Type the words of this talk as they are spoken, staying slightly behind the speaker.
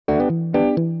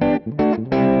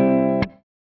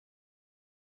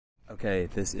Okay,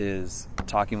 this is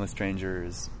Talking with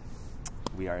Strangers.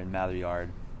 We are in Mather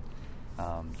Yard.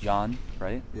 Jan,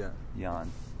 right? Yeah.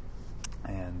 Jan.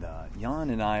 And Jan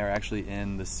and I are actually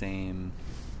in the same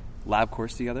lab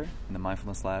course together, in the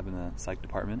mindfulness lab in the psych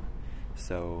department.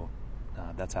 So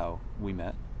that's how we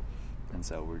met. And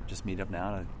so we're just meet up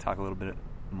now to talk a little bit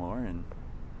more and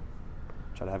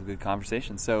try to have a good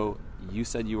conversation. So you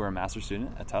said you were a master's student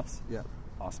at Tufts? Yeah.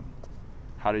 Awesome.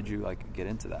 How did you get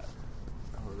into that?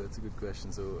 Oh, that's a good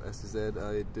question. So as you said,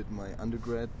 I did my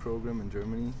undergrad program in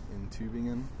Germany, in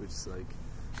Tübingen, which is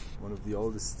one of the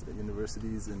oldest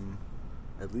universities in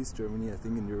at least Germany, I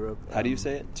think in Europe. How do you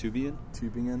say it? Tübingen?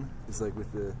 Tübingen. It's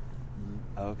with the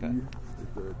U,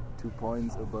 with the 2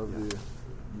 points above the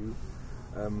U.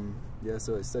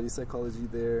 So I study psychology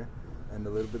there and a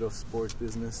little bit of sports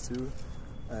business too.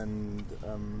 And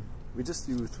we just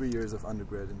do 3 years of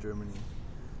undergrad in Germany.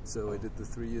 So I did the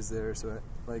 3 years there. So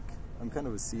I'm kind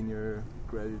of a senior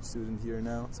graduate student here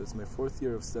now. So it's my 4th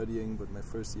year of studying, but my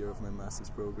 1st year of my master's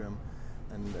program.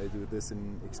 And I do this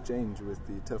in exchange with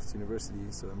the Tufts University.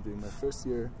 So I'm doing my 1st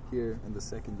year here and the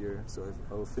 2nd year. So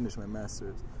I will finish my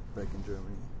master's back in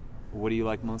Germany. What do you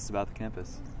like most about the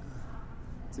campus?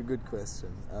 It's a good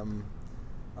question.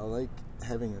 I like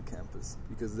having a campus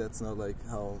because that's not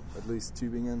how at least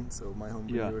Tübingen, so my home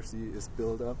university, is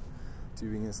built up.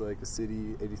 Tübingen is like a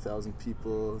city, 80,000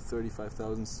 people,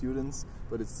 35,000 students,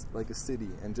 but it's like a city,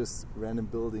 and just random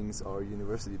buildings are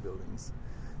university buildings.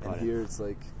 And here it's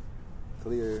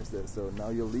clear that so now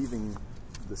you're leaving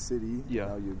the city,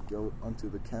 now you go onto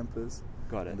the campus,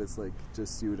 and it's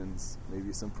just students,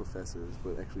 maybe some professors,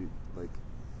 but actually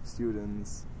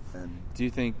students. And do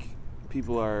you think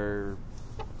people are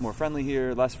more friendly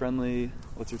here, less friendly?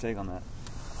 What's your take on that?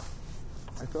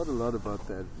 I thought a lot about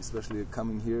that, especially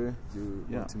coming here. You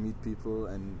want to meet people,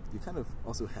 and you kind of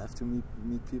also have to meet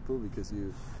people because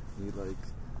you need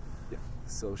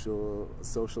social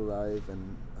life,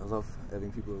 and I love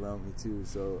having people around me too.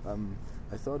 So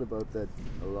I thought about that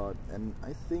a lot, and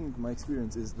I think my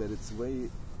experience is that it's way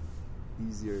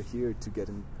easier here to get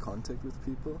in contact with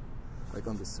people,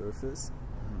 on the surface,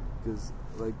 because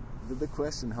the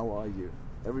question, how are you?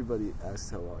 Everybody asks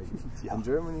how are you. In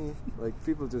Germany,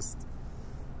 people just,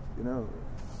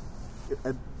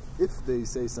 if they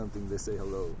say something, they say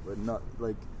hello, but not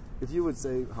if you would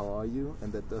say how are you,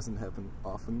 and that doesn't happen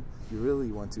often, you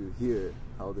really want to hear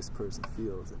how this person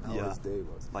feels and how his day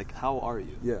was. How are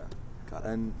you? Yeah. Got it.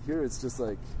 And here it's just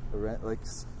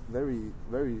very,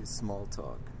 very small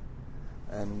talk.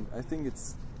 And I think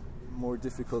it's more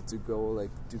difficult to go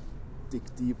to dig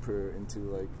deeper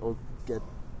into or get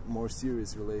more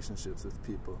serious relationships with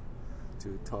people,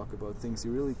 to talk about things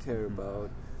you really care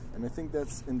about. And I think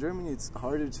that's, in Germany, it's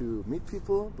harder to meet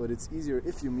people, but it's easier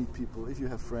if you meet people, if you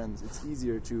have friends, it's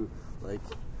easier to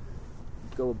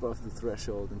go above the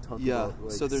threshold and talk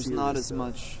about so there's not as stuff.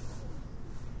 much,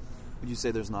 would you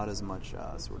say there's not as much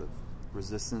sort of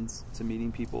resistance to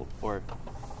meeting people, or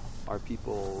are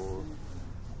people...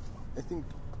 I think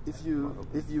if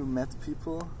you met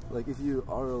people, if you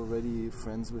are already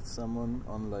friends with someone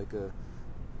on a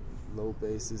low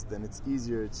basis, then it's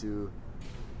easier to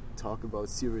talk about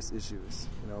serious issues,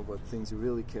 about things you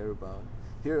really care about.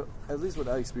 Here, at least what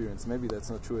I experienced, maybe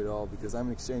that's not true at all, because I'm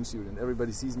an exchange student.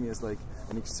 Everybody sees me as an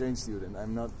exchange student.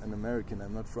 I'm not an American.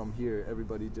 I'm not from here.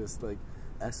 Everybody just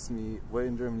asks me, where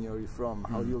in Germany are you from?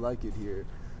 How do you like it here?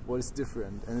 What is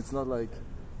different? And it's not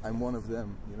I'm one of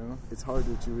them, It's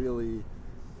harder to really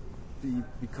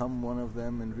become one of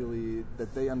them, and really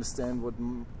that they understand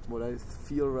what I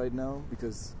feel right now,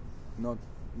 because not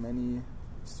many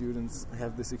students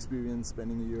have this experience,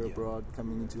 spending a year abroad,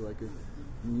 coming into a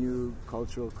new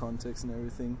cultural context and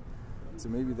everything. So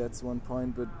maybe that's one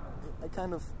point, but I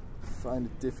kind of find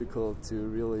it difficult to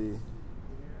really,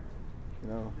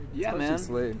 yeah,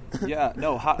 man. Yeah,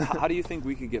 no. How do you think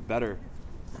we could get better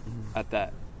at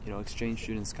that? Exchange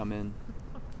students come in,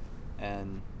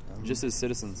 and just as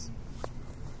citizens.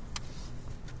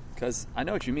 Because I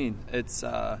know what you mean. It's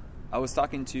I was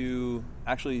talking to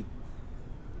actually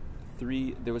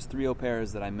there was 3 au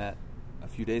pairs that I met a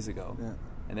few days ago,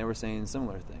 and they were saying a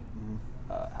similar thing.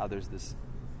 How there's this,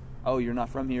 you're not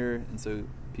from here, and so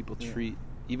people treat,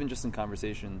 even just in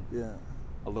conversation,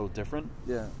 a little different.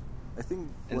 Yeah, I think,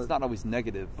 and it's not always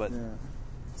negative, but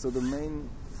so the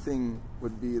main thing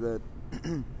would be that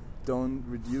don't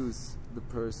reduce the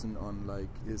person on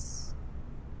his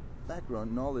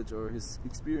background knowledge or his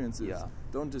experiences.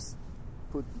 Don't just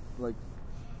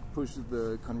push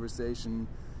the conversation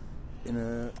in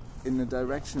a in a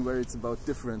direction where it's about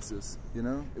differences, you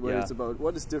know, where Yeah. it's about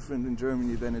what is different in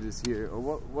Germany than it is here, or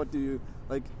what do you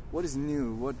like, what is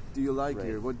new, what do you like Right.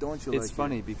 here, what don't you like. It's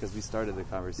funny here? because we started the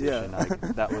conversation.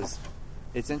 Yeah.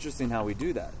 It's interesting how we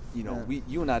do that. You know, Yeah.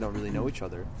 you and I don't really know each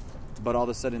other, but all of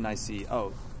a sudden I see,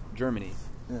 oh, Germany,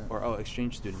 Yeah. or oh,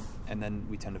 exchange student, and then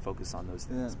we tend to focus on those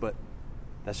things. Yeah. But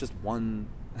that's just one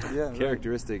Yeah, right.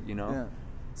 characteristic, you know. Yeah.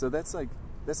 So that's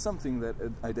something that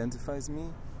identifies me,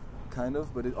 kind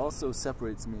of, but it also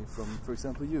separates me from, for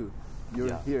example, you. You're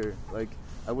Yeah. here. Like,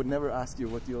 I would never ask you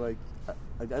what you like.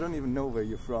 I don't even know where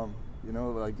you're from. You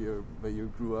know, like where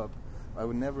you grew up. I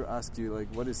would never ask you like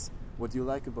what you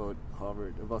like about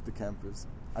Harvard, about the campus.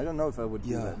 I don't know if I would do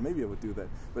Yeah. that. Maybe I would do that,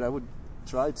 but I would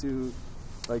try to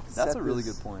like. That's set a really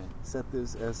this- good point. Set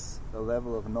this as a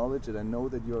level of knowledge that I know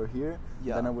that you're here.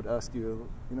 Yeah. Then I would ask you,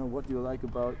 you know, what do you like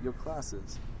about your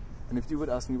classes? And if you would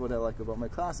ask me what I like about my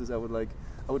classes, I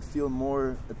would feel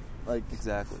more like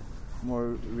Exactly.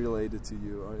 more related to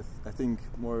you, or I think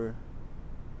more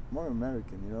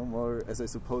American, you know, more as I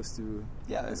supposed to,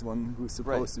 Yeah. as one who's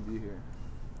supposed to be here.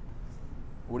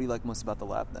 What do you like most about the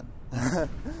lab then?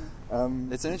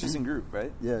 It's an interesting group,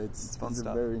 right? Yeah, it's fun a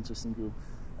stuff. very interesting group.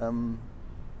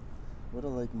 What I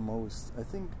like most, I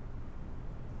think,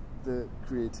 the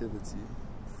creativity,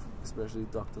 especially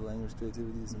Dr. Langer's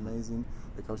creativity is amazing.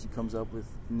 Like how she comes up with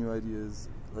new ideas,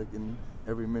 like in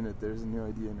every minute there's a new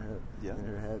idea in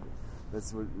her head.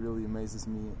 That's what really amazes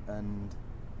me. And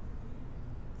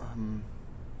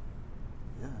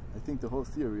yeah, I think the whole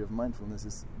theory of mindfulness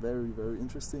is very, very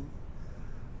interesting.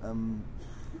 I'm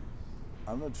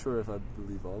not sure if I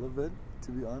believe all of it,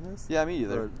 to be honest. Yeah, me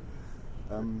either.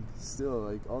 But still,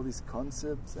 like all these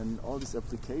concepts and all these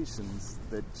applications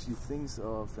that she thinks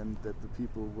of and that the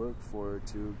people work for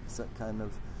to kind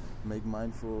of make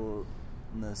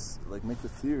mindfulness, like make the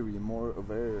theory more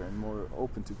aware and more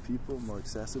open to people, more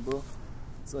accessible.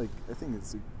 It's like, I think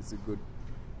it's a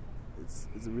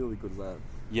really good lab.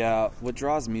 Yeah, what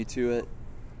draws me to it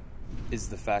is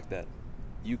the fact that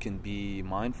you can be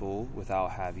mindful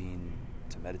without having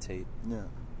to meditate. Yeah,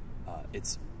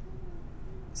 It's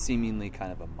seemingly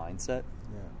kind of a mindset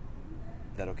yeah,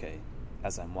 that, okay,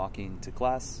 as I'm walking to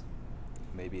class,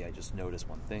 maybe I just notice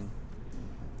one thing,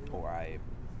 or I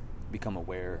become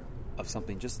aware of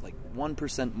something just like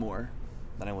 1% more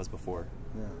than I was before.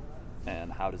 yeah.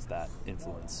 And how does that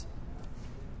influence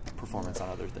performance on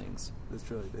other things?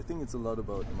 That's right. I think it's a lot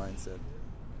about mindset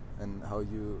and how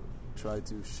you try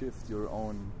to shift your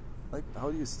own, like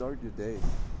how do you start your day?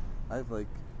 I have like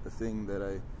a thing that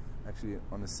I actually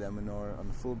on a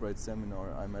Fulbright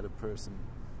seminar, I met a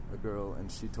girl,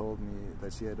 and she told me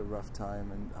that she had a rough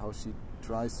time and how she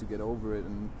tries to get over it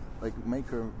and like make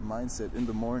her mindset in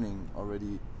the morning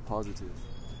already positive.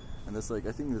 And that's like,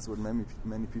 I think that's what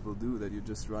many people do, that you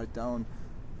just write down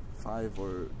 5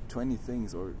 or 20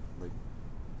 things, or like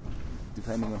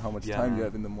depending on how much time you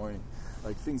have in the morning,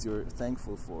 like things you're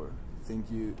thankful for,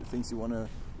 things you want to,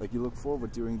 like you look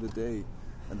forward during the day,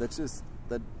 and that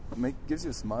gives you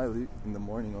a smile in the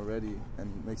morning already,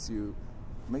 and makes you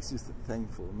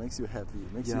thankful, makes you happy,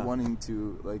 makes you wanting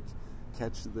to like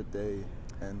catch the day.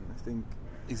 And I think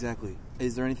Exactly.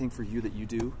 Is there anything for you that you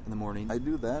do in the morning? I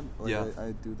do that. Like Yeah.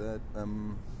 I do that.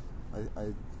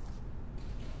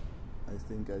 I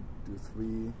think I do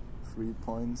three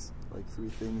points, like 3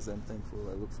 things I'm thankful,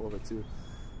 I look forward to.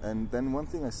 And then one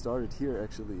thing I started here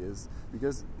actually is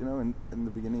because, you know, in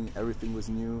the beginning everything was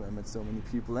new. I met so many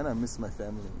people, and I missed my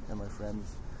family and my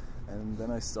friends. And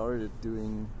then I started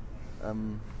doing.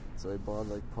 So I bought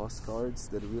like postcards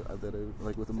that I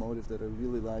like with a motive that I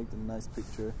really liked, and a nice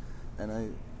picture, and a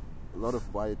lot of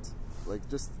white, like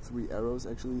just 3 arrows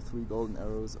actually, 3 golden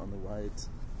arrows on the white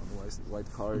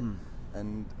card.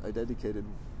 And I dedicated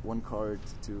one card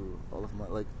to all of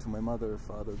to my mother,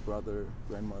 father, brother,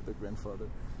 grandmother, grandfather,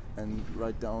 and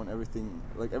write down everything.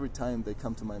 Like every time they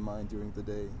come to my mind during the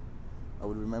day, I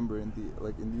would remember in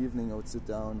the evening I would sit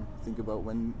down, think about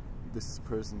when this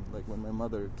person, like when my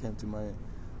mother came to my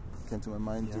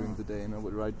mind during the day, and I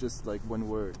would write just like one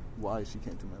word, why she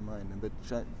came to my mind, and that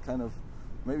kind of,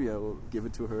 maybe I will give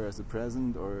it to her as a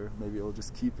present, or maybe I'll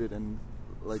just keep it and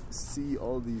like see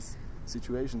all these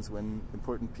situations when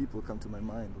important people come to my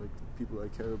mind, like people I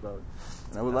care about.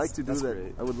 And I would like to do that.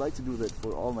 Great. I would like to do that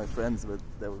for all my friends, but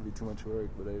that would be too much work.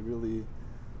 But I really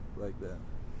like that.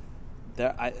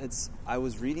 I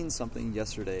was reading something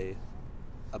yesterday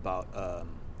about. I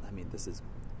mean, this is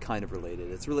kind of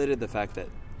related. It's related to the fact that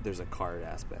there's a card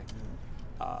aspect.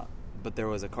 But there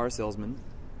was a car salesman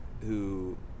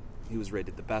who he was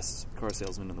rated the best car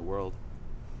salesman in the world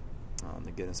on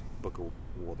the Guinness Book of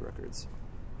World Records.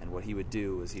 And what he would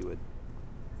do is he would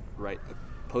write a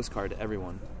postcard to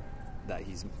everyone that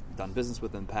he's done business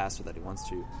with in the past or that he wants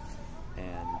to,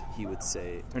 and he would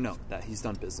say, or no, that he's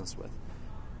done business with,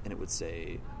 and it would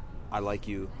say, I like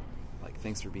you, like,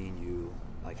 thanks for being you,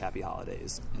 like, happy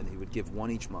holidays. And he would give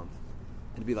one each month,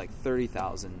 and it'd be like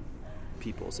 30,000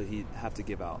 people, so he'd have to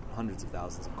give out hundreds of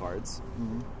thousands of cards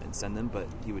and send them, but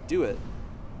he would do it,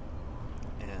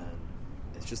 and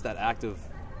it's just that act of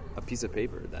a piece of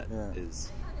paper that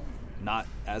is not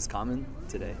as common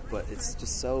today, but it's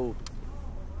just so,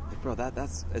 like, bro,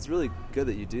 it's really good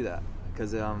that you do that,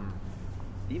 because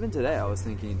even today I was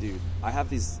thinking, dude, I have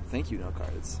these thank you note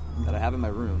cards that I have in my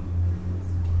room,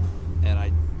 and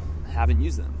I haven't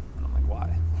used them, and I'm like,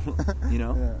 why? You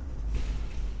know? Yeah.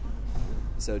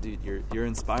 So, dude, you're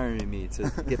inspiring me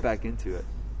to get back into it.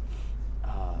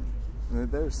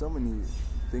 There are so many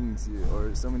things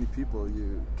or so many people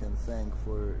you can thank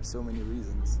for so many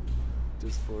reasons.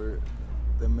 Just for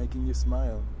them making you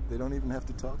smile. They don't even have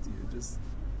to talk to you. Just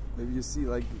maybe you see,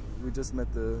 like, we just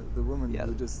met the woman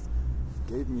who just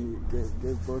gave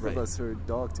both of us her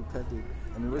dog to pet it,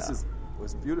 and it was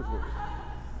beautiful.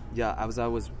 Yeah, I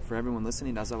was for everyone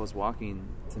listening, as I was walking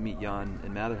to meet Jan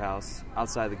in Matherhouse,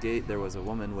 outside the gate there was a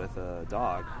woman with a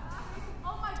dog,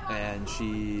 and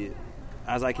she,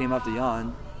 as I came up to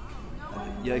Jan,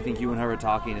 I think you and her were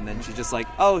talking, and then she's just like,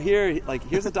 oh,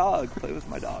 here's a dog, play with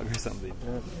my dog or something.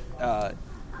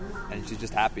 And she's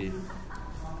just happy,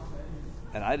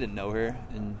 and I didn't know her,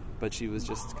 but she was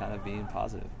just kind of being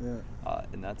positive.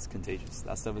 And that's contagious.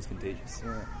 That stuff is contagious.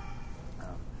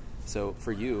 So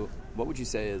for you, what would you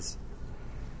say is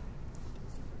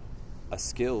a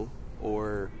skill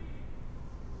or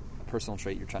a personal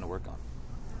trait you're trying to work on?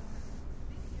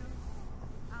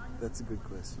 That's a good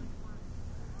question.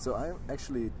 So I'm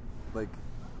actually, like,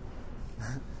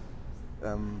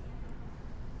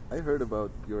 I heard about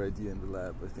your idea in the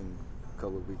lab, I think a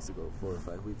couple of weeks ago, 4 or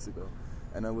 5 weeks ago,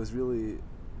 and I was really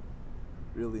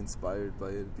inspired by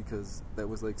it, because that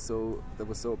was so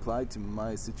applied to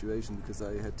my situation, because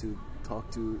I had to talk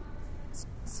to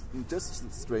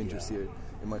just strangers here.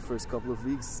 In my first couple of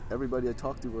weeks, everybody I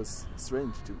talked to was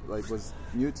strange was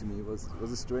new to me, was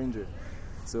a stranger.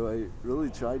 So I really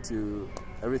tried to,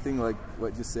 everything like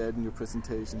what you said in your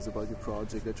presentations about your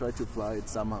project, I tried to apply it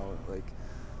somehow, like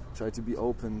try to be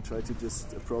open, try to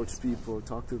just approach people,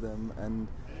 talk to them, and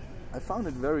I found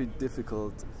it very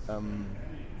difficult to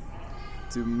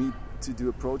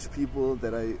approach people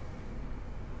that I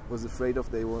was afraid of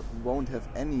they won't have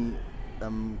any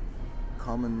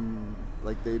common,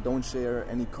 like they don't share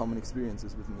any common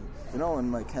experiences with me. You know, on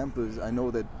my campus, I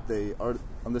know that they are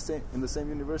in the same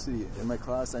university. In my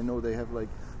class, I know they have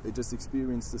they just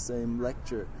experienced the same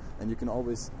lecture, and you can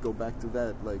always go back to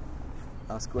that, like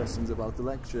ask questions about the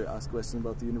lecture, ask questions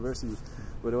about the university.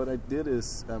 But what I did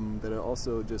is that I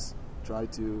also just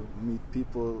tried to meet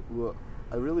people who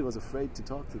I really was afraid to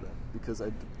talk to them, because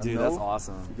Dude, that's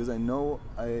awesome. Because I know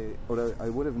I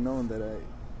would have known that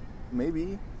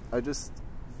I just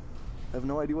have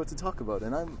no idea what to talk about.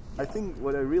 And I think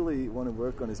what I really want to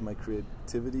work on is my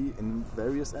creativity in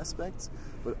various aspects,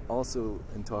 but also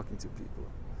in talking to people.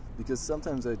 Because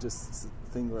sometimes I just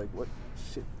think like, what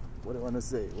do I want to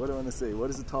say? What do I want to say? What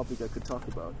is a topic I could talk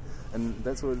about? And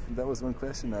that was one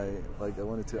question I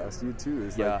wanted to ask you too,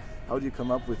 is like, how do you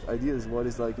come up with ideas? What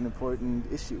is like an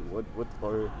important issue?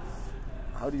 Or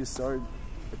how do you start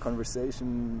a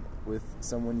conversation with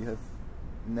someone you have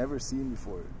never seen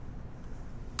before?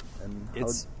 And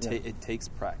it takes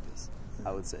practice,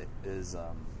 I would say. Is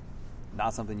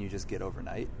not something you just get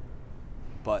overnight,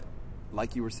 but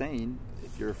like you were saying,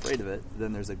 if you're afraid of it,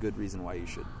 then there's a good reason why you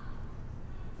should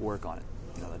work on it.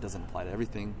 You know, that doesn't apply to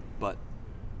everything, but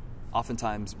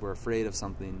oftentimes we're afraid of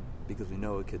something because we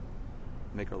know it could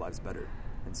make our lives better,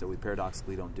 and so we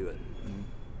paradoxically don't do it. Mm-hmm.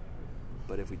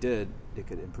 But if we did, it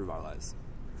could improve our lives.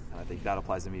 And I think that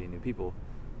applies to meeting new people,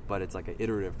 but it's like an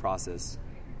iterative process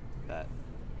that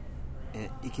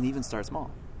it can even start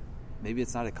small. Maybe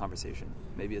it's not a conversation.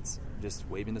 Maybe it's just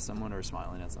waving to someone or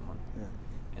smiling at someone. Yeah.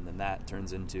 And then that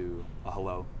turns into a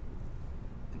hello.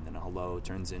 And then a hello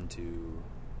turns into,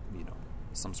 you know,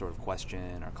 some sort of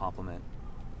question or compliment.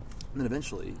 And then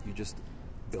eventually you just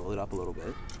build it up a little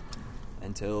bit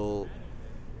until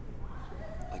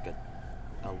like a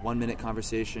 1-minute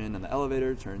conversation in the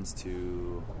elevator turns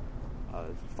to a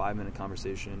 5-minute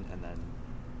conversation, and then,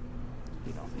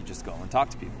 you know, you just go and talk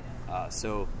to people.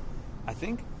 So I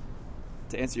think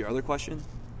to answer your other question,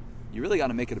 you really got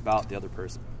to make it about the other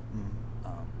person.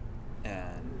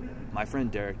 And my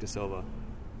friend Derek De Silva,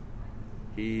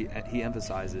 he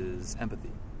emphasizes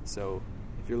empathy. So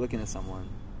if you're looking at someone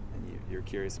and you're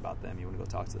curious about them, you want to go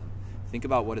talk to them, think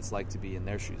about what it's like to be in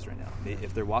their shoes right now.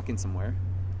 If they're walking somewhere,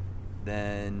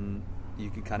 then you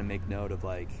can kind of make note of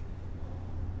like,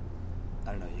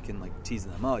 I don't know, you can like tease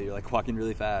them. Oh, you're like walking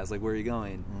really fast. Like, where are you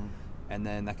going? Mm-hmm. And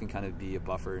then that can kind of be a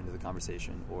buffer into the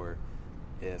conversation. Or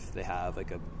if they have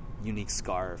like a unique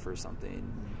scarf or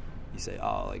something, you say,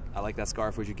 oh, like, I like that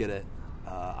scarf. Where'd you get it?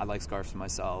 I like scarves for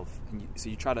myself. And so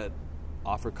you try to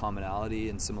offer commonality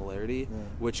and similarity,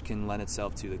 which can lend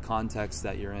itself to the context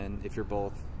that you're in. If you're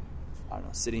both, I don't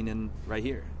know, sitting in right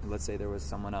here, and let's say there was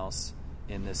someone else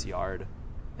in this yard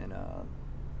in a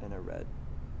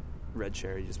red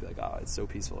chair, you just be like, oh, it's so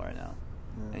peaceful right now.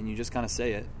 And you just kind of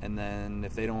say it, and then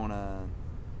if they don't want to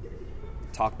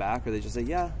talk back, or they just say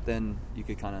yeah, then you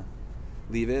could kind of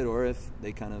leave it. Or if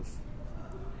they kind of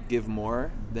give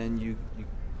more, then you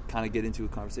kind of get into a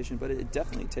conversation. But it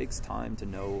definitely takes time to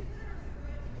know,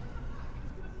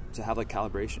 to have like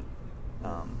calibration.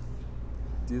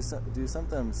 Do you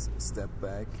sometimes step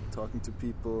back talking to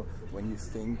people when you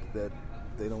think that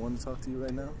they don't want to talk to you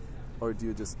right now, or do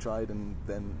you just try it and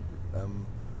then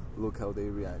look how they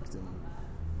react? And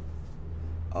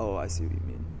oh, I see what you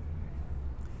mean.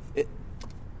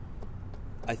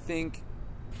 I think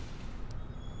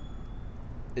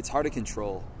it's hard to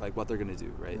control like what they're gonna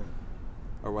do, right?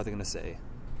 Or what they're gonna say,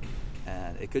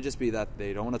 and it could just be that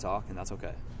they don't want to talk, and that's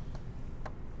okay.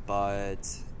 But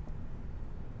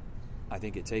I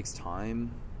think it takes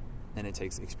time, and it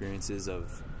takes experiences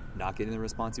of not getting the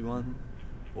response you want,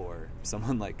 or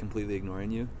someone like completely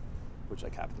ignoring you, which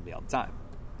like happens to me all the time.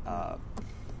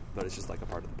 But it's just like a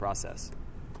part of the process.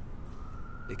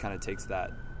 It kind of takes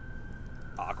that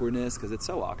awkwardness, because it's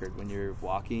so awkward when you're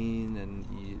walking and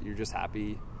you're just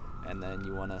happy, and then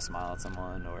you want to smile at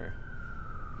someone, or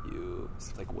you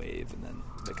like wave, and then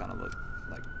they kind of look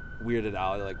like weirded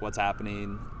out, like what's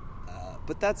happening.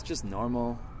 But that's just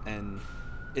normal, and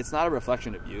it's not a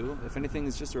reflection of you. If anything,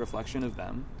 it's just a reflection of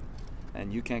them,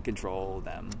 and you can't control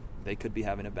them. They could be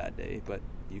having a bad day, but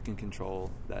you can control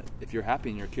that. If you're happy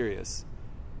and you're curious,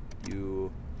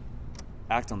 you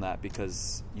act on that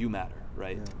because you matter,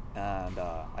 right? And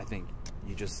I think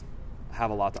you just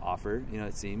have a lot to offer,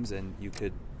 it seems, and you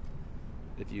could,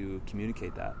 if you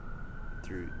communicate that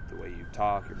through the way you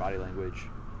talk, your body language,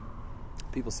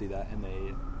 people see that and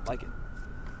they like it.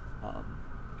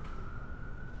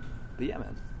 But yeah,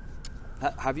 man,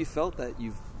 have you felt that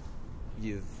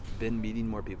you've been meeting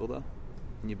more people though,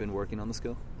 and you've been working on the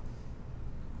skill?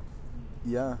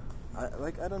 Yeah,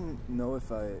 I don't know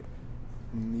if I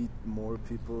meet more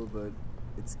people, but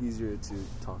it's easier to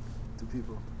talk to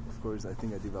people. Of course, I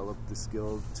think I developed the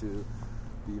skill to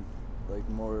be like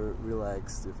more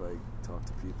relaxed if I talk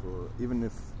to people. Even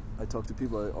if I talk to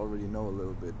people I already know a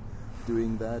little bit,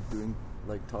 doing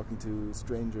like talking to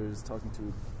strangers, talking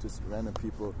to just random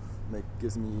people,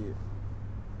 gives me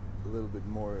a little bit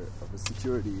more of a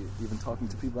security. Even talking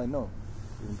to people I know,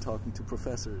 even talking to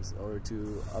professors or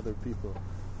to other people.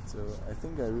 So I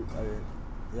think I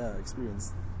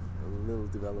experienced a little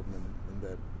development in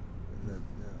that.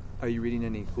 Are you reading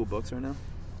any cool books right now?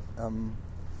 I'm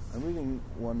reading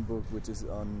one book which is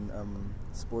on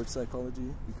sports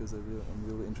psychology, because I'm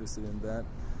really interested in that.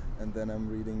 And then I'm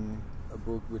reading a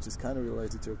book which is kind of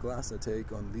related to a class I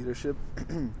take on leadership.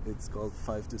 It's called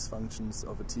 5 Dysfunctions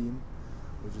of a Team,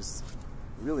 which is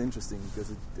really interesting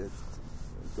because it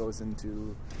goes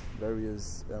into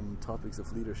various topics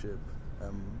of leadership.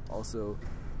 Also,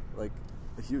 like,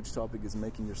 a huge topic is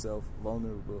making yourself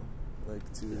vulnerable, like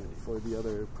for the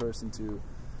other person to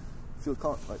feel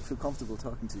comfortable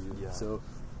talking to you. Yeah. So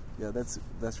yeah, that's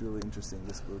really interesting,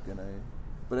 this book.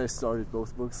 But I started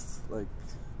both books like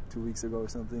 2 weeks ago or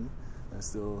something. I'm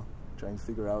still trying to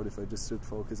figure out if I just should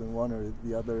focus on one or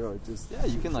the other, or just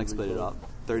you can like split it up.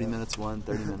 30 minutes one,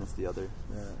 30 minutes the other.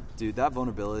 Yeah. Dude, that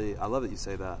vulnerability, I love that you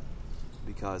say that,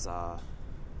 because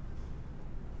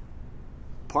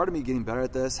part of me getting better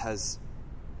at this has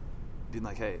been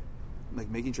like, hey, like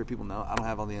making sure people know I don't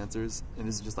have all the answers, and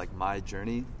this is just like my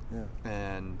journey. Yeah.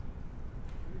 And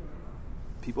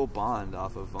people bond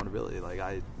off of vulnerability.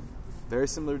 Like, very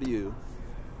similar to you,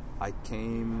 I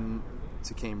came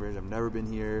to Cambridge, I've never been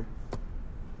here,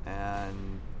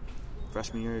 and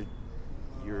freshman year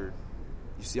you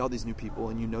see all these new people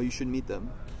and you should meet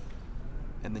them,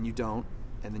 and then you don't,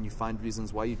 and then you find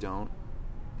reasons why you don't,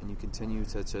 and you continue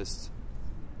to just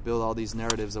build all these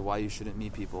narratives of why you shouldn't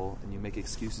meet people, and you make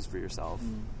excuses for yourself.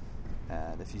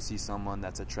 And if you see someone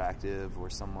that's attractive,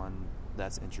 or someone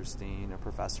that's interesting, a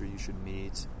professor you should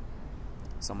meet,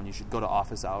 someone you should go to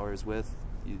office hours with,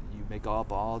 you make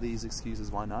up all these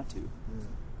excuses why not to.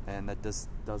 And that just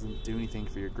doesn't do anything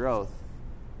for your growth.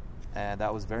 And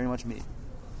that was very much me.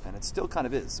 and it still kind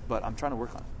of is, but I'm trying to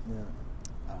work on it. Yeah.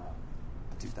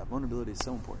 Dude, that vulnerability is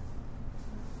so important.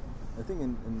 I think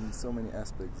in so many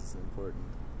aspects it's important.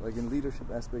 Like in leadership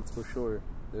aspects, for sure,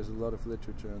 there's a lot of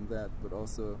literature on that, but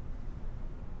also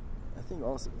I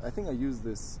think I use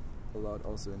this a lot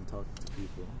also in talking to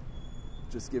people.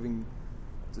 Just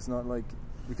not like,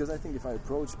 because I think if I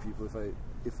approach people,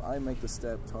 if I make the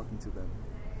step talking to them,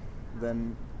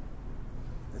 then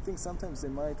I think sometimes they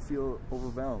might feel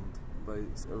overwhelmed by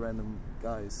a random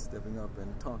guy stepping up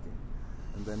and talking.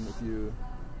 And then if you,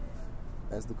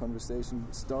 as the conversation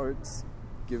starts,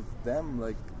 give them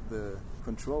like the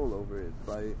control over it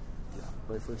by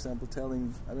for example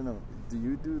telling, I don't know, do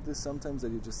you do this sometimes,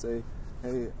 that you just say,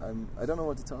 hey, I don't know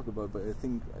what to talk about, but I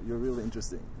think you're really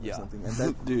interesting, or something, and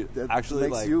that, dude, that actually,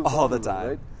 makes like, you all the vulnerable, time,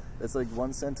 right? That's like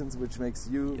one sentence which makes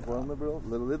you vulnerable a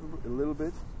little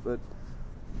bit, but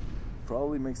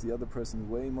probably makes the other person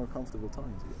way more comfortable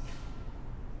talking to you.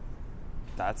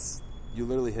 You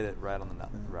literally hit it right on the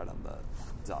right on the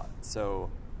dot.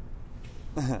 So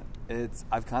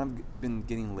I've kind of been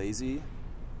getting lazy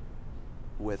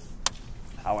with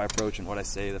how I approach and what I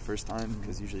say the first time,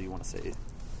 because usually you want to say,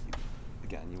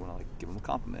 you want to like give them a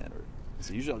compliment, or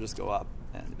so usually I'll just go up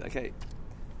and be like, hey,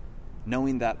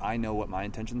 knowing that I know what my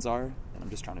intentions are and I'm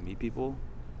just trying to meet people,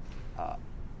 I'll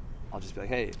just be like,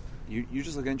 hey, you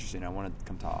just look interesting, I wanted to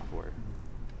come talk, or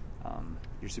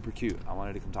you're super cute, I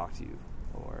wanted to come talk to you,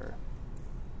 or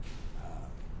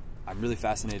I'm really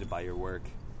fascinated by your work,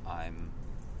 I'm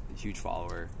a huge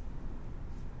follower.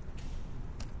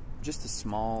 Just a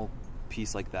small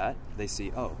piece like that, they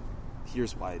see, oh,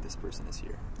 here's why this person is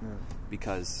here.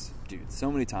 Because, dude,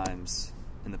 so many times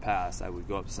in the past I would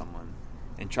go up to someone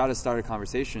and try to start a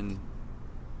conversation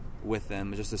with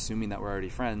them, just assuming that we're already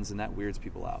friends, and that weirds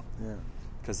people out.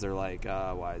 Because they're like,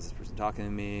 why is this person talking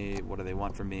to me? What do they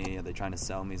want from me? Are they trying to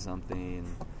sell me something?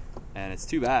 And it's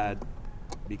too bad,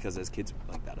 because as kids,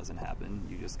 like, that doesn't happen.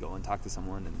 You just go and talk to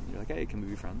someone and you're like, hey, can we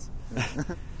be friends?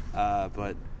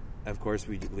 But of course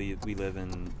we live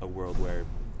in a world where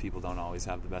people don't always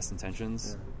have the best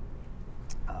intentions.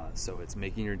 So it's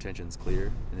making your intentions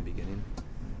clear in the beginning.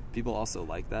 People also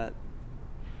like that.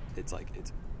 It's like,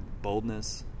 it's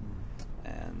boldness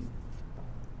and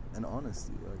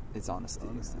honesty. Like, it's honesty.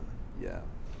 Yeah.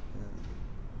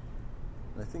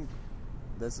 And I think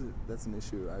that's an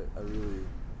issue I really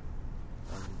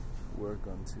work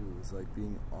on too. It's like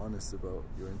being honest about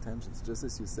your intentions. Just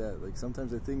as you said, like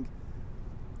sometimes I think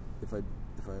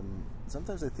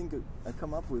sometimes I think I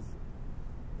come up with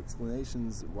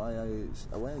explanations why I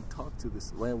want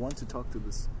to talk to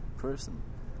this person.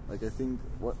 Like I think,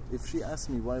 what if she asks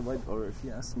me why, or if he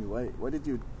asks me why did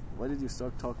you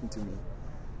start talking to me?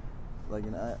 Like,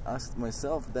 and I asked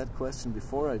myself that question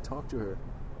before I talked to her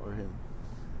or him,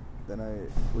 then I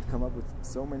would come up with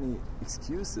so many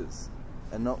excuses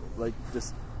and not like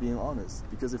just being honest.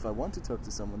 Because if I want to talk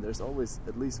to someone, there's always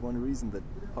at least one reason that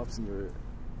pops in your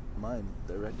mind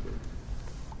directly.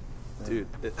 Dude,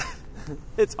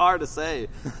 it's hard to say,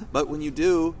 but when you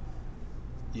do,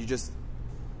 you just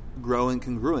grow in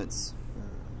congruence.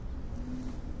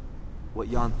 What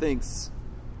Jan thinks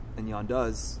and Jan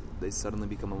does, they suddenly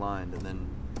become aligned, and then,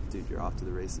 dude, you're off to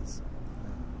the races.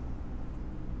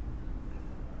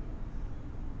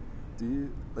 Do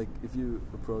you, like, if you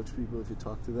approach people, if you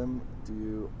talk to them, do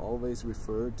you always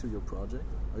refer to your project,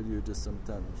 or do you just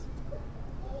sometimes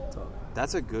talk?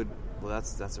 That's a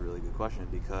really good question,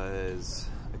 because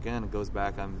again, it goes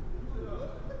back,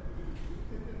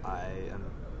 I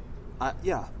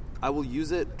will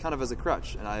use it kind of as a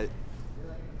crutch, and I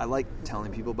like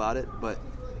telling people about it, but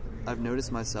I've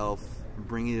noticed myself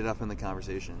bringing it up in the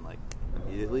conversation like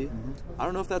immediately. I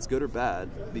don't know if that's good or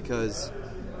bad, because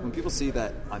when people see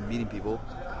that I'm meeting people,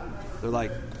 they're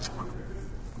like,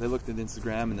 they looked at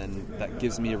Instagram, and then that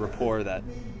gives me a rapport that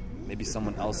maybe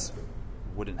someone else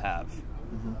wouldn't have.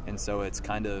 And so it's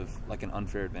kind of like an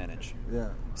unfair advantage.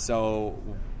 So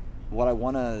what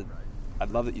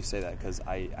I'd love that you say that, because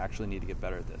I actually need to get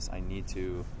better at this. I need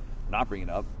to not bring it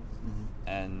up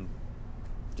and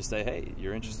just say, hey,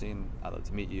 you're interesting, I'd love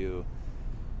to meet you.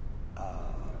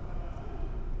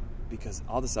 Because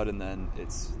all of a sudden then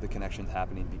it's the connection's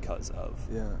happening because of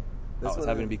it's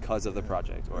happening because of the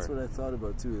project. That's what I thought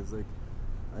about too. Is like,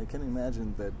 I can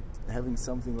imagine that having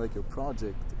something like your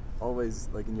project always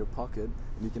like in your pocket,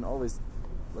 and you can always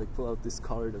like pull out this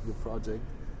card of your project.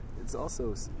 It's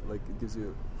also like, it gives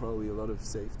you probably a lot of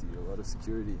safety, a lot of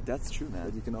security. That's true, man.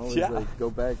 That you can always like go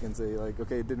back and say like,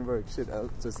 okay, it didn't work. Shit, I'll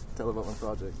just tell about my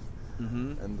project.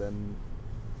 And then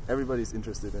everybody's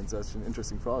interested in such an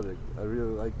interesting project. I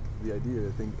really like the idea.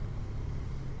 I think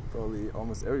probably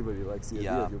almost everybody likes the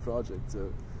idea of your project.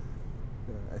 So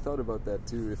I thought about that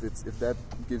too. If that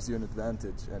gives you an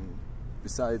advantage, and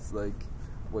besides, like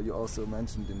what you also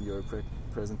mentioned in your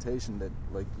presentation, that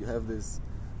like you have this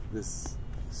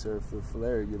surfer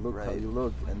flair. You look how Right. you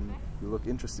look, and you look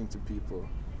interesting to people.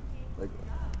 Like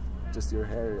just your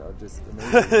hair are just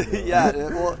amazing. Yeah,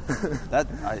 well,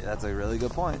 that's a really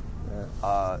good point.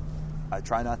 Yeah. I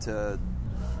try not to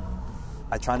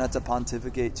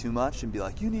pontificate too much and be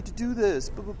like, you need to do this,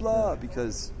 blah blah blah,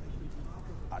 because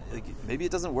maybe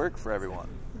it doesn't work for everyone,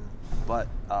 but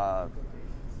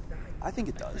I think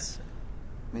it does.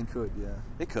 I mean, Could, yeah.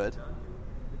 it could.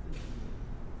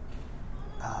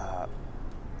 I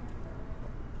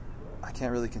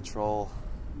can't really control.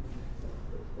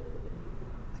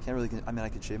 I mean, I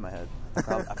could shave my head. I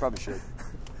probably should.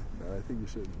 No, I think you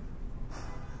shouldn't.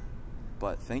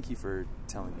 But thank you for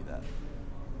telling me that.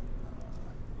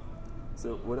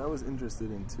 So what I was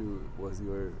interested in too was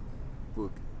your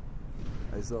book.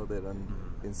 I saw that on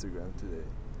Instagram today.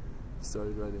 You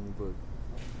started writing a book.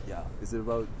 Yeah. Is it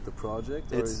about the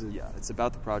project, or is it? Yeah, it's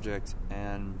about the project,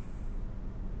 and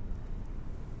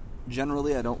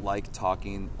generally I don't like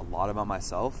talking a lot about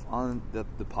myself on the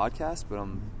podcast, but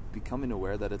I'm becoming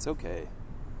aware that it's okay.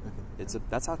 Okay.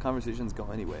 That's how conversations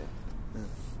go anyway. Yeah.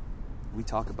 We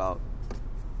talk about,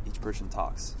 each person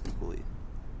talks equally.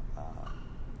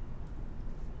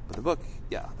 But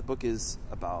the book is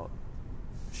about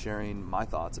sharing my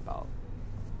thoughts about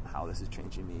how this is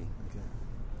changing me, Okay.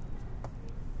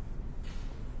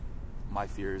 my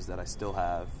fears that I still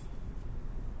have,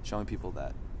 showing people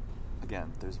that,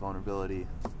 again, there's vulnerability,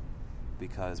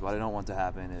 because what I don't want to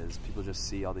happen is people just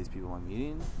see all these people I'm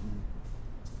meeting,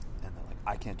 and they're like,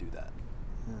 I can't do that.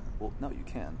 Yeah. Well, no, you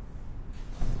can.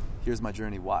 Here's my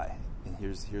journey why, and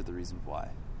here's the reason why,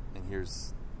 and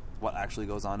here's what actually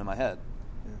goes on in my head.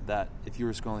 Yeah. That if you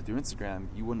were scrolling through Instagram,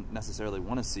 you wouldn't necessarily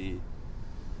want to see,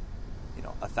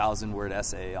 1,000-word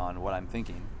essay on what I'm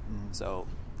thinking. So,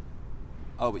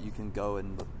 but you can go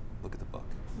and look at the book.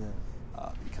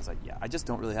 Yeah. Because I just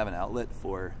don't really have an outlet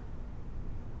for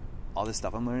all this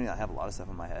stuff I'm learning. I have a lot of stuff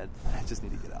in my head. I just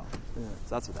need to get out. Yeah.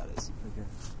 So that's what that is.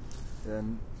 Okay.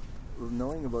 And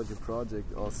knowing about your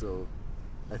project also,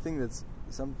 I think that's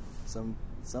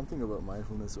something about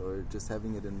mindfulness, or just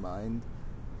having it in mind,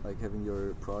 like having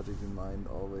your project in mind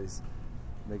always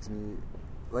makes me,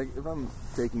 like if I'm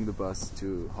taking the bus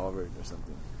to Harvard or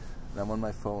something, and I'm on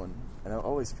my phone, and I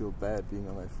always feel bad being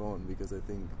on my phone, because I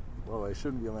think, well, I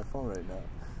shouldn't be on my phone right now.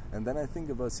 And then I think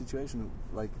about situations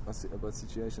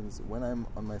when I'm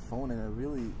on my phone and I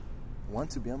really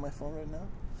want to be on my phone right now,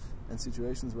 and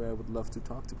situations where I would love to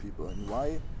talk to people, and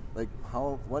why, like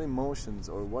what emotions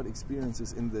or what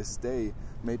experiences in this day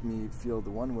made me feel the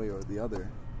one way or the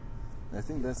other. And I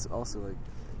think that's also like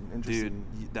an interesting.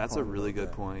 Dude, that's a really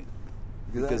good point.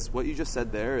 Because what you just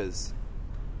said there is,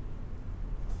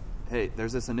 hey,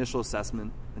 there's this initial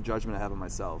assessment and judgment I have of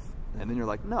myself, and then you're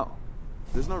like, no,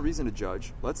 there's no reason to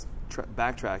judge. Let's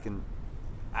backtrack and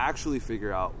actually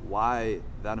figure out why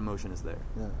that emotion is there.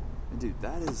 Yeah. And dude,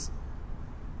 that is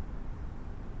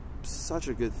such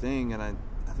a good thing, and I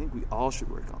think we all should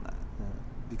work on that. Yeah.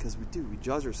 Because we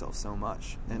judge ourselves so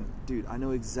much. And dude, I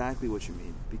know exactly what you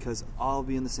mean, because I'll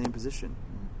be in the same position.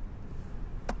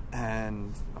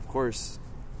 And of course,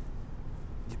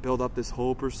 you build up this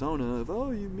whole persona of,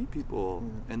 oh, you meet people,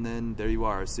 and then there you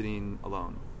are sitting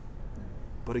alone.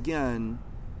 But again,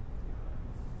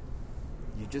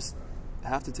 you just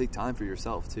have to take time for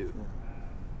yourself too.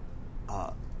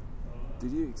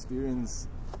 Did you experience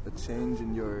a change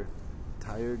in your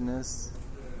tiredness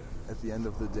at the end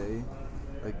of the day?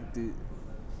 Like,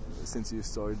 since you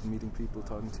started meeting people,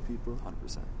 talking to people?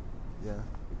 100%. Yeah,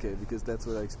 okay, because that's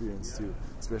what I experienced too,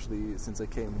 especially since I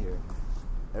came here.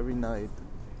 Every night,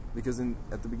 because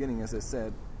at the beginning, as I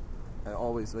said, I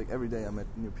always, like every day I met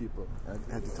new people.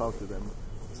 I had to talk to them,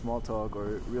 small talk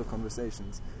or real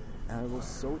conversations. And I was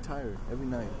so tired every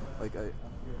night. Like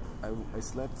I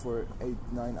slept for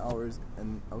 8-9 hours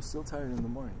and I was still tired in the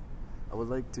morning. I would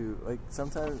like to, like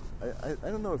sometimes, I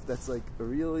don't know if that's like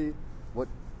really what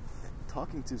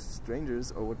talking to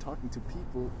strangers or what talking to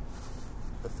people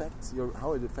affects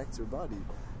how it affects your body.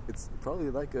 It's probably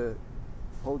like a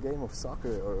whole game of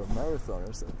soccer or a marathon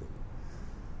or something.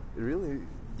 It really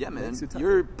man, makes you tired.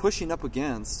 you're pushing up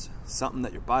against something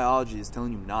that your biology is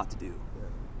telling you not to do. Yeah.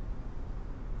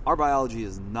 Our biology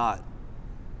does not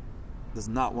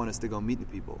want us to go meet new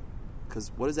people,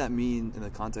 because what does that mean in the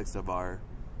context of our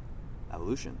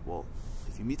evolution? Well,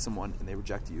 if you meet someone and they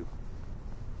reject you,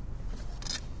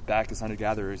 back as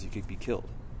hunter-gatherers, you could be killed.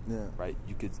 Yeah. Right?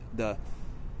 You could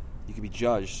be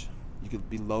judged. You could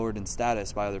be lowered in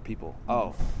status by other people.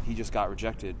 Oh, he just got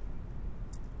rejected.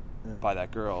 by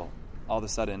that girl, all of a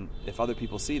sudden, if other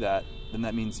people see that, then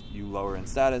that means you lower in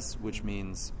status, which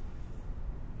means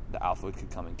the alpha could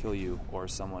come and kill you, or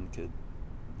someone could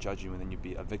judge you, and then you'd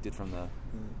be evicted from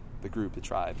the group, the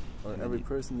tribe. Or every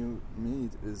person you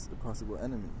meet is a possible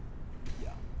enemy.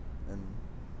 Yeah. And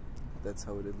that's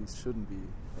how it at least shouldn't be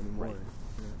anymore. Right.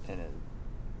 Yeah. And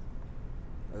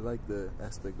I like the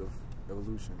aspect of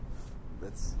evolution.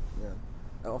 That's,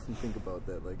 I often think about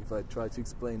that. Like, if I try to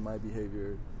explain my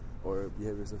behavior or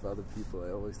behaviors of other people,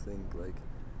 I always think, like,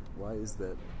 why is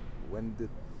that? When did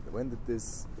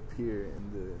this appear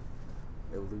in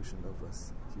the evolution of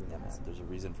us humans? yeah, man, there's a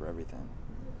reason for everything.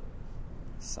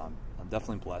 So I'm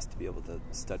definitely blessed to be able to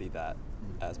study that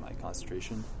as my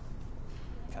concentration,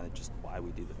 kind of just why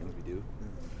we do the things we do.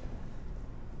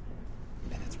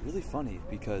 And it's really funny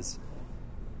because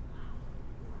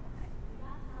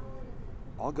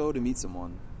I'll go to meet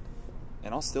someone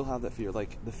and I'll still have that fear.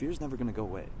 Like, the fear's never going to go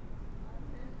away,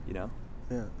 you know?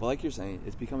 Yeah. But like you're saying,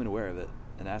 it's becoming aware of it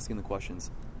and asking the questions.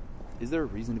 Is there a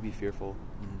reason to be fearful?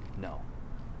 No.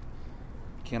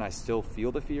 Can I still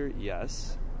feel the fear?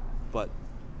 Yes. But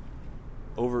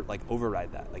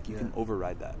override that. Like, you can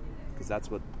override that, because that's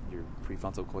what your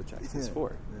prefrontal cortex is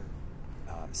for.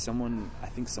 I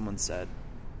think someone said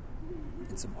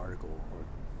in some article, or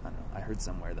I don't know, I heard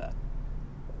somewhere that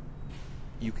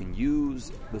you can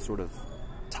use the sort of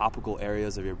topical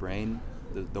areas of your brain,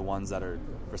 the ones that are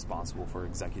responsible for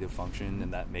executive function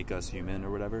and that make us human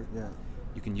or whatever. Yeah.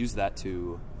 You can use that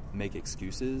to make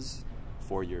excuses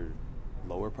for your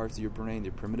lower parts of your brain,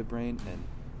 your primitive brain, and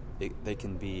it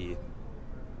can be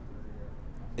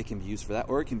used for that,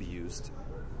 or it can be used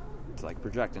to, like,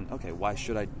 project and, okay, why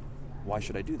should I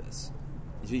do this?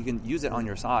 So you can use it on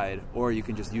your side, or you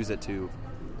can just use it to,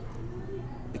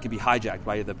 it can be hijacked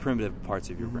by the primitive parts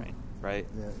of your brain, right?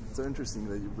 Yeah, it's so interesting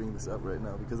that you bring this up right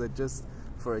now, because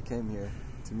before I came here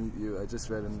to meet you, I just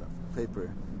read a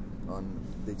paper on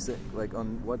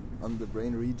on the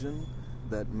brain region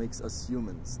that makes us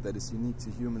humans, that is unique to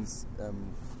humans,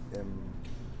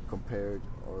 compared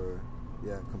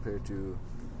to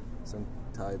some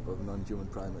type of non-human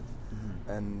primate.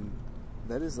 And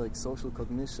that is like social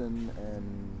cognition,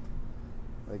 and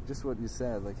like just what you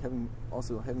said, like having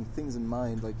things in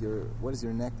mind, like what is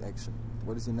your next action?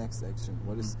 What is your next action?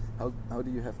 How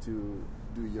do you have to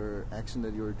do your action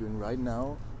that you're doing right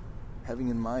now, having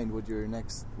in mind what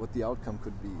the outcome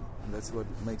could be? And that's what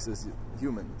makes us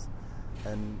humans.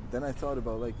 And then I thought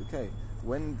about, like, okay,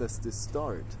 when does this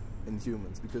start in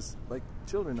humans? Because, like,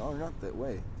 children are not that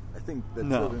way. I think that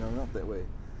children are not that way.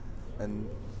 And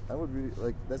I would really,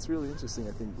 like, that's really interesting.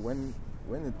 I think when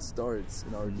it starts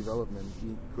in our development,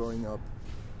 growing up,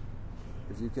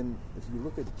 if you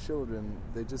look at children,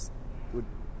 they just would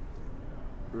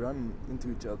run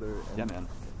into each other. And yeah, man,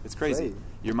 it's crazy. play.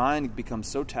 Your mind becomes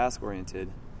so task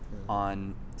oriented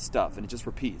on stuff, and it just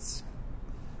repeats.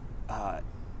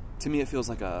 To me, it feels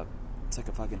like it's like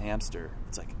a fucking hamster.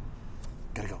 It's like,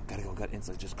 gotta go. It's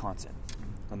like just constant.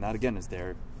 And that, again, is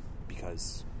there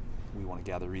because we want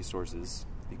to gather resources,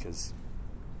 because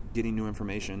getting new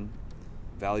information,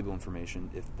 valuable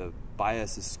information, if the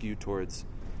bias is skewed towards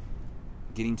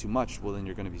getting too much, well, then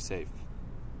you're going to be safe.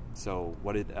 So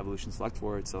what did evolution select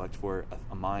for? It selected for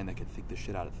a mind that could think the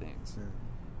shit out of things. Yeah.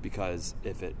 Because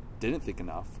if it didn't think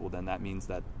enough, well, then that means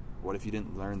that, what if you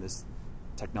didn't learn this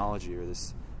technology or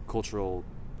this cultural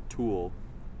tool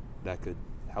that could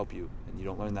help you, and you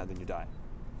don't learn that, then you die.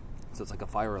 So it's like a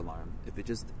fire alarm. If it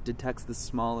just detects the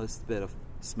smallest bit of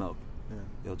smoke,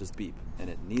 it'll just beep, and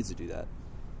it needs to do that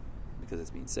because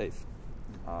it's being safe.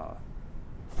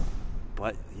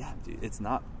 But yeah, dude, it's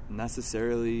not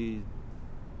necessarily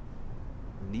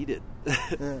needed.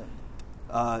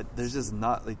 There's just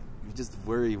not, like, you just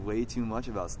worry way too much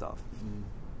about stuff.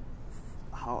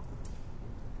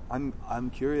 I'm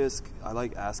curious. I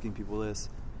like asking people this.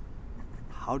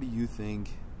 How do you think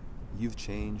you've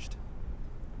changed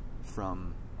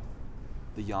from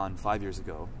the Jan 5 years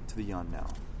ago to the Jan now?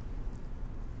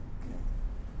 Okay.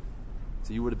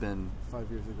 So you would have been 5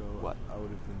 years ago. What? I would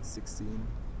have been 16.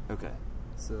 Okay.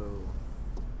 So,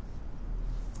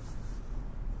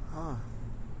 I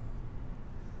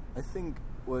think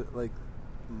in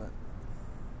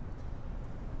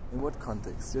what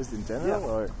context? Just in general,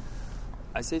 or?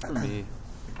 I say for me,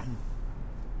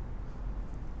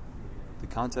 the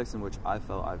context in which I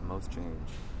felt I've most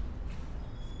changed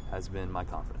has been my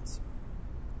confidence.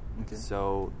 Okay.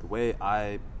 So the way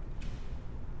I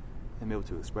am able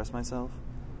to express myself,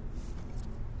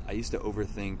 I used to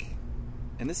overthink,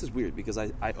 and this is weird because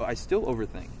I still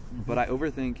overthink, but I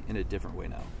overthink in a different way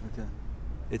now. Okay.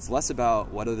 It's less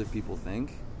about what other people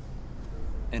think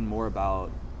and more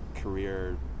about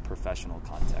career, professional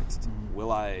context. Mm-hmm.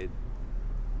 Will I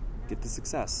get the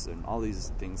success and all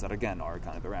these things that again are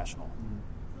kind of irrational. Mm-hmm.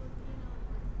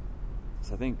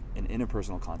 So I think in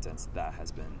interpersonal context that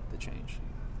has been the change.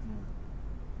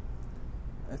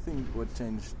 I think what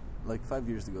changed, like 5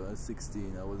 years ago, I was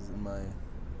 16, I was in my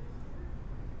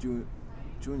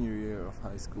junior year of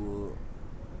high school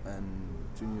and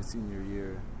senior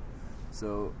year.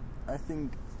 So I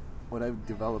think what I've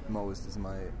developed most is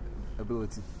my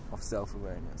ability of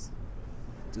self-awareness.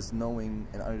 Just knowing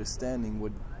and understanding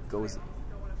what goes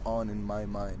on in my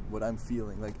mind, what I'm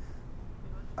feeling. Like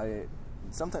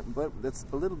sometimes, but that's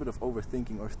a little bit of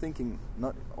overthinking, or thinking,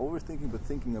 not overthinking, but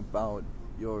thinking about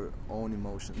your own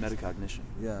emotions. Metacognition.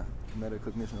 Yeah,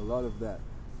 metacognition, a lot of that.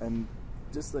 And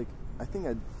just like, I think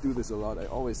I do this a lot. I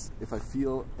always, if I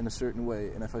feel in a certain way,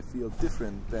 and if I feel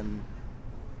different than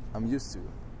I'm used to,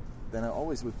 then I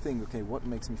always would think, okay, what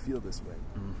makes me feel this way?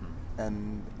 Mm-hmm.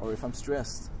 And, or if I'm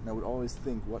stressed, I would always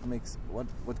think,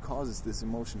 what causes this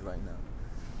emotion right now?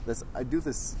 I do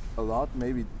this a lot,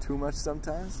 maybe too much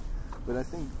sometimes, but I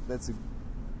think that's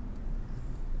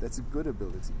a good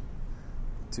ability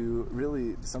to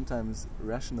really sometimes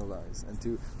rationalize, and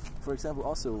to, for example,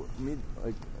 also me,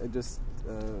 like I just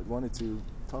wanted to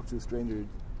talk to a stranger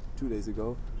 2 days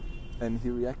ago, and he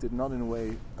reacted not in a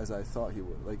way as I thought he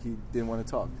would. Like, he didn't want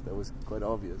to talk. That was quite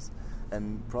obvious.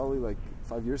 And probably like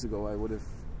 5 years ago, I would have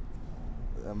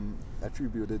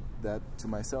attributed that to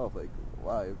myself. Like,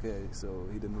 why? Okay, so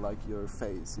he didn't like your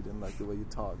face. He didn't like the way you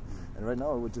talk. And right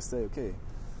now, I would just say, okay.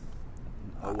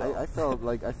 I felt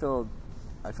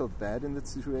bad in that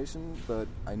situation, but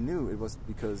I knew it was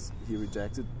because he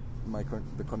rejected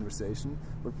the conversation,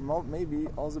 but maybe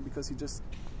also because he just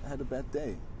had a bad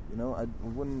day. You know,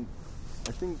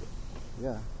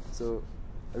 so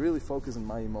I really focus on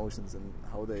my emotions and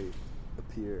how they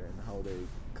appear and how they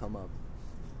come up.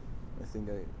 I think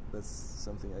that's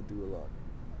something I do a lot.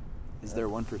 Is there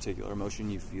one particular emotion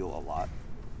you feel a lot?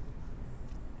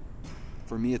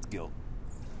 For me, it's guilt.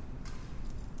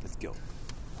 It's guilt.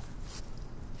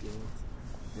 Guilt?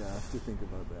 Yeah, I have to think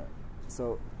about that.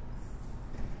 So,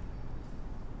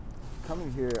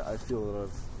 coming here, I feel a lot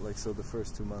of, like, so the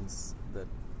first 2 months that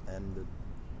ended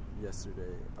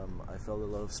yesterday, I felt a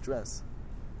lot of stress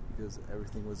because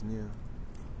everything was new,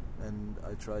 and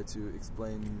I tried to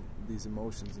explain these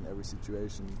emotions in every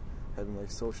situation, having like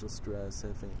social stress,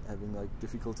 having like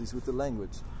difficulties with the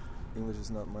language. English is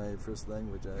not my first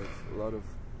language. I have a lot of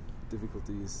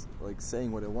difficulties like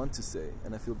saying what I want to say,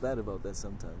 and I feel bad about that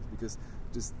sometimes because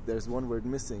just there's one word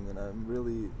missing, and I'm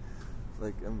really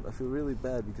like I feel really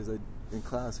bad because in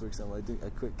class, for example, I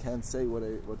can't say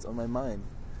what's on my mind,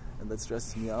 and that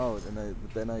stresses me out. And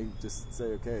then I just say,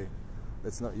 okay,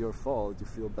 that's not your fault. You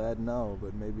feel bad now,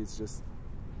 but maybe it's just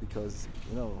because,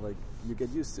 you know, like, you get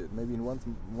used to it. Maybe in 1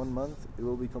 month it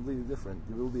will be completely different.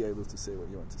 You will be able to say what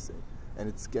you want to say, and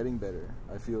it's getting better.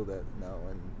 I feel that now,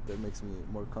 and that makes me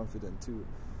more confident too.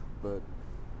 But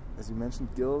as you mentioned,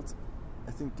 guilt.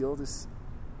 I think guilt is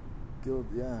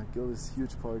a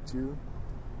huge part too.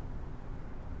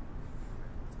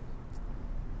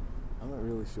 I'm not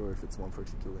really sure if it's one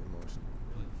particular emotion.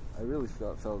 I really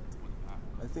felt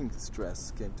I think stress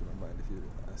came to my mind if you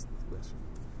asked the question.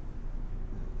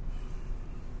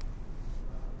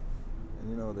 And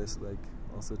you know, there's like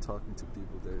also talking to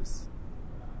people, there's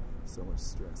so much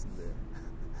stress in there.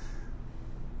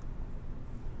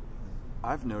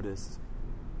 I've noticed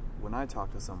when I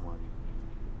talk to someone,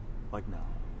 like now,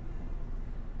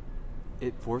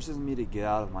 it forces me to get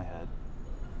out of my head,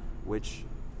 which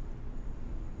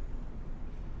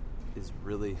is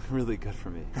really, really good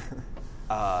for me.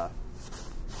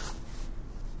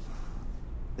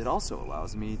 It also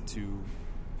allows me to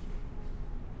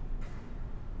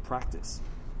practice.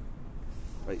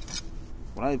 Right?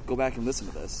 When I go back and listen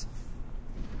to this,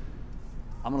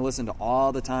 I'm going to listen to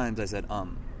all the times I said,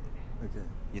 Okay.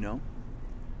 you know?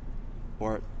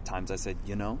 Or times I said,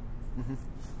 you know? Mm-hmm.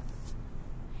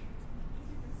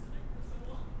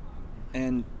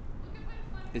 And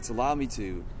it's allowed me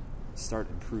to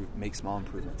make small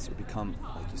improvements, or become,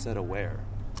 like you said, aware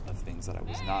of things that I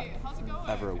was not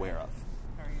ever aware of.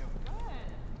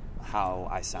 How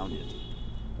I sounded,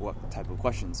 what type of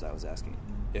questions I was asking,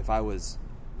 if I was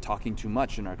talking too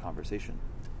much in our conversation,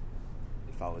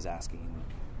 if I was asking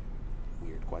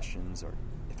weird questions, or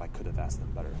if I could have asked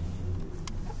them better.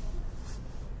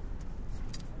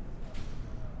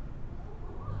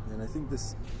 And I think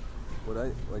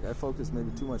I focus maybe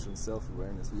too much on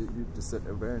self-awareness. You just said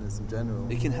awareness in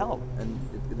general. It can help. And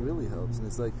it really helps. And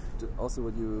it's like, also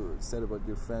what you said about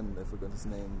your friend, I forgot his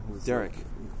name. Who was Derek.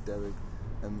 Derek.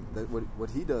 And that what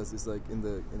he does is like in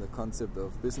the concept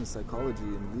of business psychology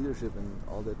and leadership and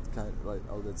all that like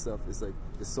all that stuff is like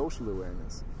the social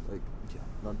awareness, like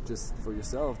not just for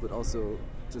yourself but also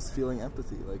just feeling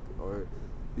empathy, like, or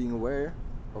being aware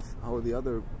of how the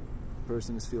other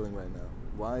person is feeling right now.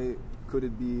 Why could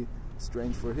it be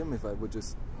strange for him if I would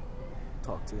just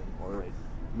talk to him? Or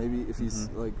maybe if he's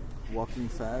like walking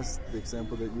fast, the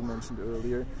example that you mentioned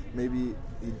earlier, maybe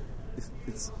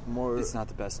it's not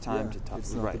the best time to talk.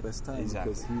 It's not the best time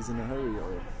because he's in a hurry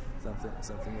or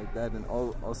something like that. And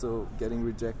also getting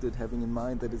rejected, having in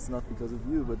mind that it's not because of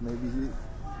you, but maybe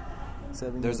he's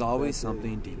having. There's always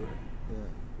something deeper,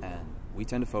 and we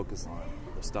tend to focus on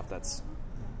the stuff that's.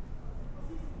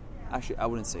 Actually, I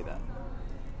wouldn't say that.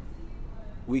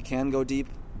 We can go deep,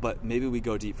 but maybe we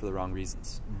go deep for the wrong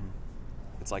reasons.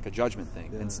 It's like a judgment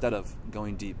thing. Instead of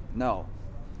going deep,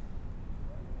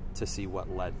 to see what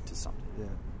led to something.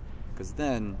 Because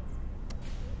then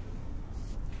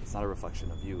it's not a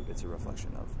reflection of you, it's a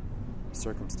reflection of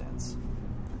circumstance.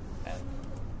 And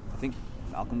I think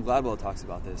Malcolm Gladwell talks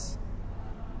about this,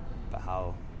 about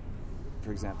how,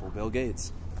 for example, Bill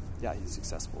Gates, he's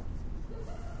successful.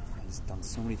 He's done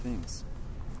so many things.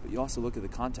 But you also look at the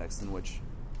context in which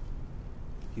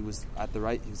he was at the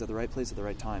right place at the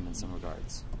right time in some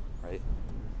regards, right?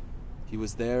 He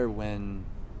was there when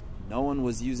no one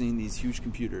was using these huge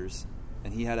computers,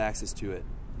 and he had access to it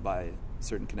by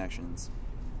certain connections,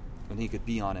 and he could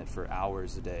be on it for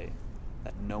hours a day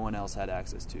that no one else had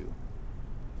access to.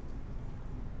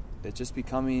 It's just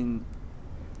becoming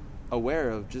aware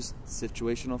of just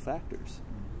situational factors.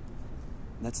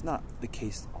 And that's not the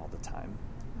case all the time.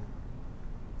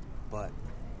 But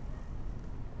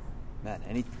man,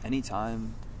 any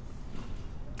time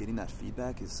getting that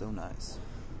feedback is so nice.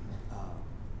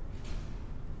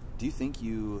 Do you think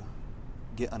you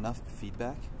get enough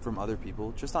feedback from other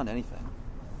people just on anything?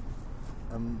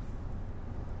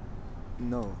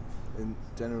 No. In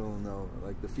general, no.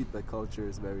 Like, the feedback culture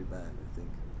is very bad, I think.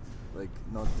 Like,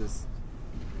 not just...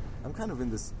 I'm kind of in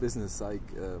this business psych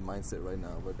mindset right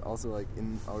now, but also like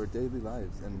in our daily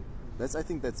lives. And I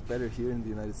think that's better here in the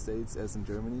United States as in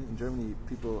Germany. In Germany,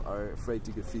 people are afraid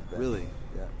to give feedback. Really?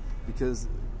 Yeah. Because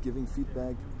giving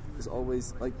feedback is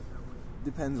always, like,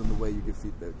 depends on the way you give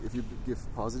feedback. If you give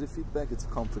positive feedback, it's a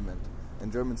compliment.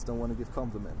 And Germans don't want to give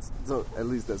compliments. So at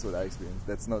least that's what I experienced.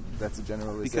 That's a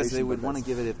generalization. Because they would want to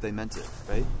give it if they meant it,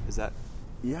 right? Is that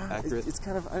accurate? It's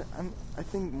kind of, I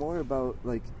think more about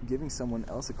like giving someone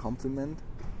else a compliment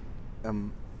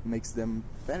makes them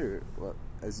better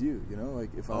as you know, like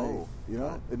if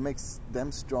it makes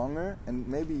them stronger and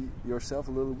maybe yourself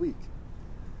a little weak.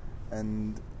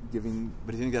 And giving...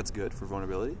 But do you think that's good for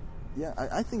vulnerability? Yeah,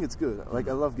 I think it's good. Like,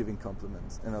 I love giving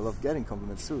compliments, and I love getting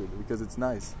compliments too, because it's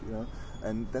nice, you know.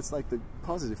 And that's like the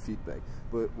positive feedback.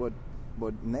 But what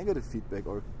negative feedback,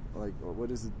 or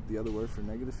what is the other word for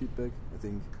negative feedback? I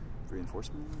think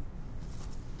reinforcement,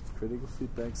 critical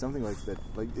feedback, something like that.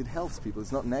 Like, it helps people.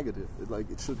 It's not negative.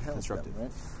 It should help constructive, them,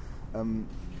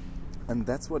 right? And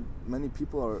that's what many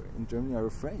people in Germany are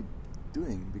afraid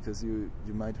doing, because you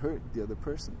might hurt the other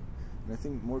person. And I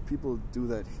think more people do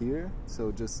that here.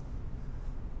 So just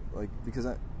like, because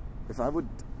if I would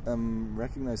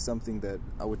recognize something that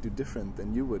I would do different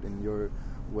than you would in your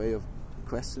way of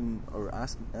question or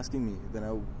asking me, then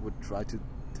I would try to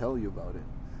tell you about it.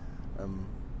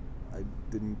 I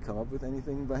didn't come up with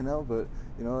anything by now, but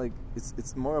you know, like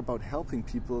it's more about helping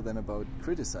people than about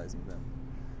criticizing them.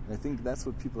 And I think that's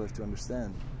what people have to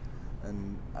understand.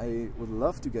 And I would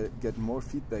love to get more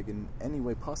feedback in any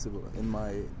way possible.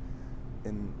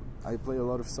 I play a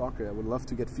lot of soccer. I would love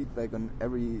to get feedback on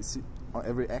every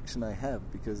action I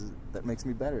have, because that makes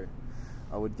me better.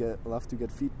 I would love to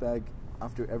get feedback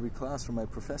after every class from my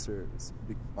professors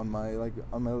on my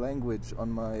language, on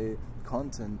my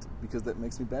content, because that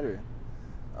makes me better.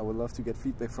 I would love to get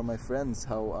feedback from my friends,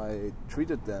 how I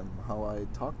treated them, how I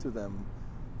talked to them.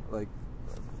 Like,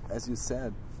 as you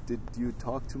said, did you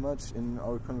talk too much in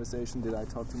our conversation? Did I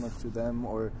talk too much to them,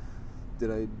 or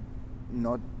did I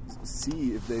not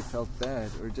see if they felt bad?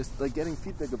 Or just like getting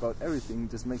feedback about everything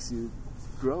just makes you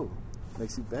grow,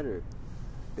 makes you better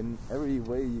in every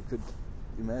way you can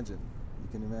imagine.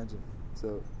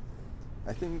 So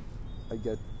I think I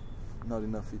get not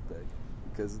enough feedback,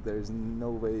 because there's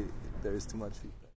no way there is too much feedback.